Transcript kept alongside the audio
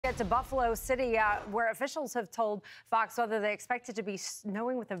get to Buffalo City, where officials have told Fox Weather they expect it to be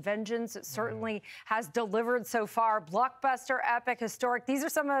snowing with a vengeance. It certainly has delivered so far. Blockbuster, epic, historic. These are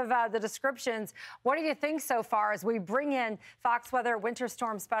some of the descriptions. What do you think so far as we bring in Fox Weather winter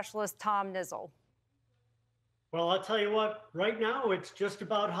storm specialist Tom Niziol? Well, I'll tell you what, right now it's just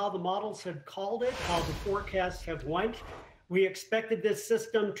about how the models have called it, how the forecasts have went. We expected this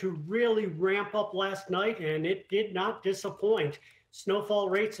system to really ramp up last night, and it did not disappoint. Snowfall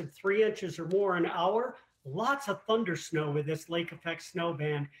rates of 3 inches or more an hour, lots of thunder snow with this lake effect snow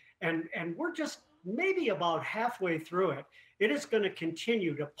band, and we're just maybe about halfway through it. It is going to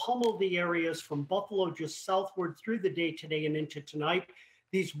continue to pummel the areas from Buffalo just southward through the day today and into tonight.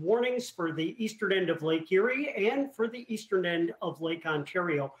 These warnings for the eastern end of Lake Erie and for the eastern end of Lake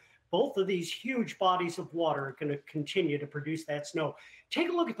Ontario. Both of these huge bodies of water are going to continue to produce that snow. Take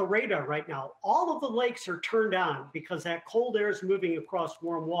a look at the radar right now. All of the lakes are turned on because that cold air is moving across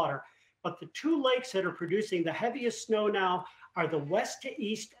warm water. But the two lakes that are producing the heaviest snow now are the west to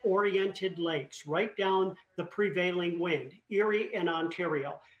east oriented lakes, right down the prevailing wind, Erie and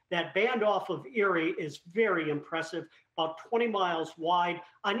Ontario. That band off of Erie is very impressive, about 20 miles wide.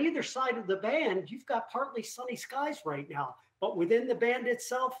 On either side of the band, you've got partly sunny skies right now. But within the band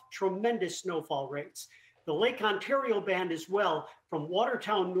itself, tremendous snowfall rates. The Lake Ontario band as well, from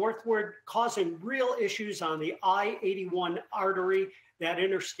Watertown northward, causing real issues on the I-81 artery, that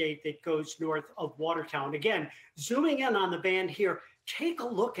interstate that goes north of Watertown. Again, zooming in on the band here, take a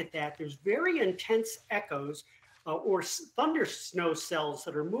look at that. There's very intense echoes or thunder snow cells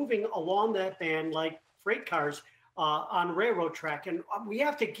that are moving along that band like freight cars on railroad track. And we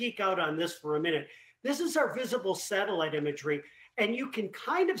have to geek out on this for a minute. This is our visible satellite imagery, and you can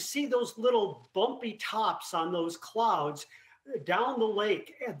kind of see those little bumpy tops on those clouds down the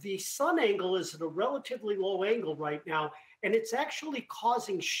lake. The sun angle is at a relatively low angle right now, and it's actually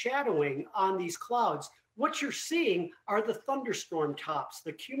causing shadowing on these clouds. What you're seeing are the thunderstorm tops,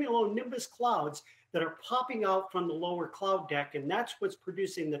 the cumulonimbus clouds that are popping out from the lower cloud deck, and that's what's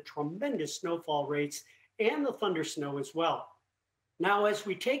producing the tremendous snowfall rates and the thunder snow as well. Now, as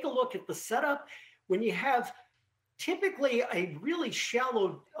we take a look at the setup, when you have typically a really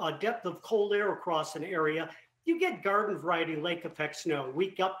shallow depth of cold air across an area, you get garden variety lake effect snow,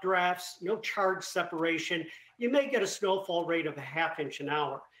 weak updrafts, no charge separation. You may get a snowfall rate of a ½ inch an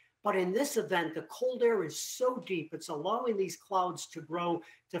hour. But in this event, the cold air is so deep, it's allowing these clouds to grow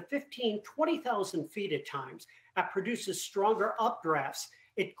to 15, 20,000 feet at times. That produces stronger updrafts.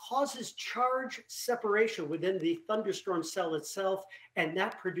 It causes charge separation within the thunderstorm cell itself, and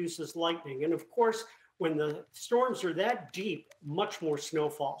that produces lightning. And of course, when the storms are that deep, much more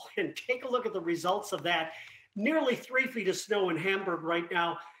snowfall. And take a look at the results of that. Nearly 3 feet of snow in Hamburg right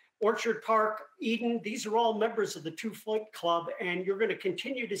now. Orchard Park, Eden, these are all members of the 2 Foot Club, and you're going to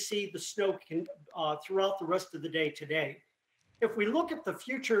continue to see the snow throughout the rest of the day today. If we look at the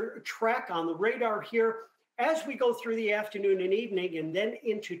future track on the radar here, as we go through the afternoon and evening and then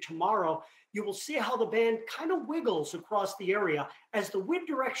into tomorrow, you will see how the band kind of wiggles across the area as the wind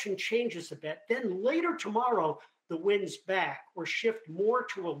direction changes a bit. Then later tomorrow, the winds back or shift more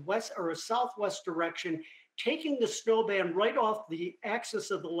to a west or a southwest direction, taking the snow band right off the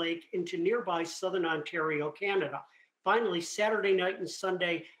axis of the lake into nearby southern Ontario, Canada. Finally, Saturday night and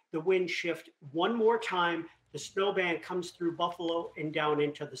Sunday, the wind shift one more time. The snow band comes through Buffalo and down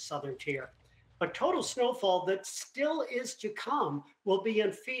into the southern tier. But total snowfall that still is to come will be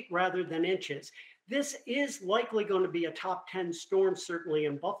in feet rather than inches. This is likely going to be a top 10 storm, certainly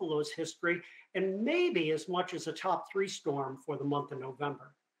in Buffalo's history, and maybe as much as a top 3 storm for the month of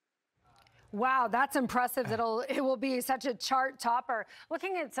November. Wow, that's impressive. It will be such a chart topper.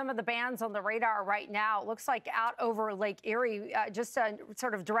 Looking at some of the bands on the radar right now, it looks like out over Lake Erie, just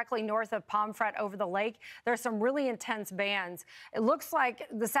sort of directly north of Pomfret over the lake, there's some really intense bands. It looks like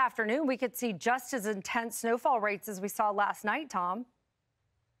this afternoon we could see just as intense snowfall rates as we saw last night, Tom.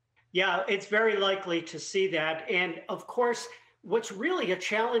 Yeah, it's very likely to see that. And of course, what's really a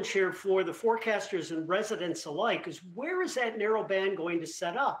challenge here for the forecasters and residents alike is where is that narrow band going to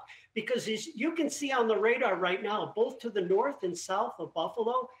set up? Because as you can see on the radar right now, both to the north and south of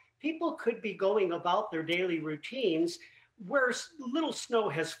Buffalo, people could be going about their daily routines where little snow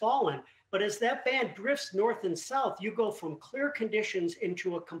has fallen. But as that band drifts north and south, you go from clear conditions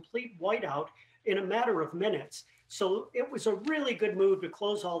into a complete whiteout in a matter of minutes. So it was a really good move to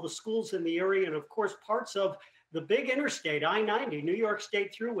close all the schools in the area. And of course, parts of the big interstate, I-90, New York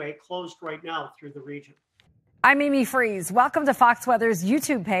State Thruway, closed right now through the region. I'm Amy Freeze. Welcome to Fox Weather's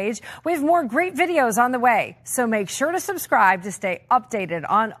YouTube page. We have more great videos on the way, so make sure to subscribe to stay updated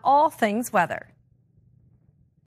on all things weather.